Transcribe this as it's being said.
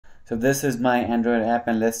So this is my Android app,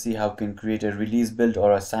 and let's see how we can create a release build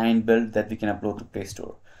or a signed build that we can upload to Play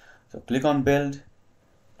Store. So click on build,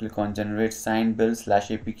 click on generate signed build /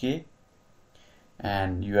 APK,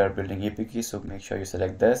 and you are building APK, so make sure you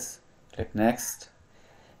select this, click next,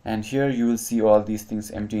 and here you will see all these things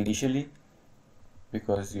empty initially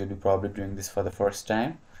because you'll be probably doing this for the first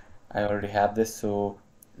time. I already have this, so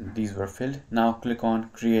these were filled. Now click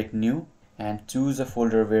on create new and choose a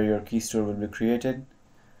folder where your key store will be created.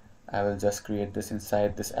 I will just create this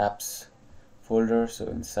inside this apps folder, so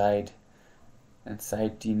inside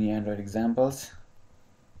teeny Android examples.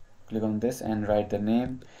 Click on this and write the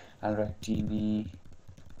name. I'll write teeny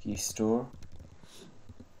key store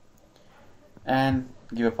and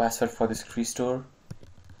give a password for this key store,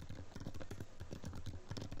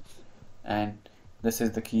 and this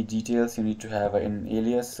is the key details. You need to have an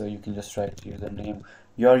alias, so you can just write username,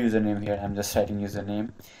 your username here. I'm just writing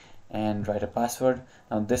username, and write a password.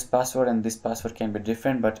 Now this password and this password can be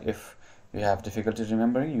different, but if you have difficulty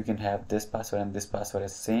remembering, you can have this password and this password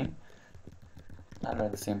as same. I'll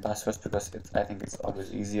write the same passwords because I think it's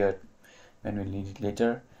always easier when we need it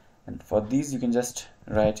later. And for these you can just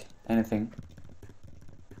write anything.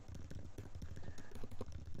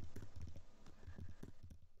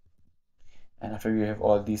 And after you have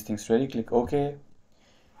all these things ready, click OK,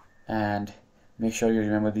 and make sure you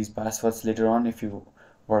remember these passwords later on if you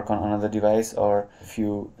work on another device or if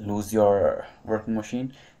you lose your working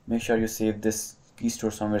machine. Make sure you save this key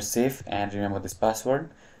store somewhere safe and remember this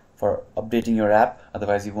password for updating your app,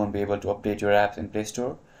 otherwise you won't be able to update your apps in Play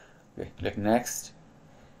Store. Okay, click next,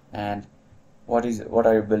 and what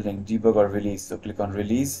are you building, debug or release? So click on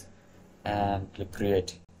release and click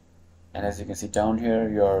create, and as you can see down here,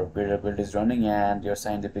 your build is running and your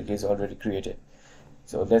signed APK is already created.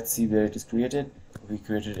 So let's see where it is created. We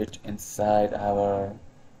created it inside our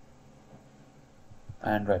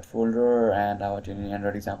Android folder and our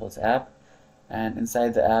Android examples app, and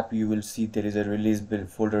inside the app you will see there is a release build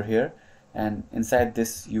folder here, and inside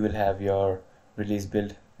this you will have your release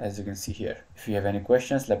build, as you can see here. If you have any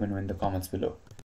questions, let me know in the comments below.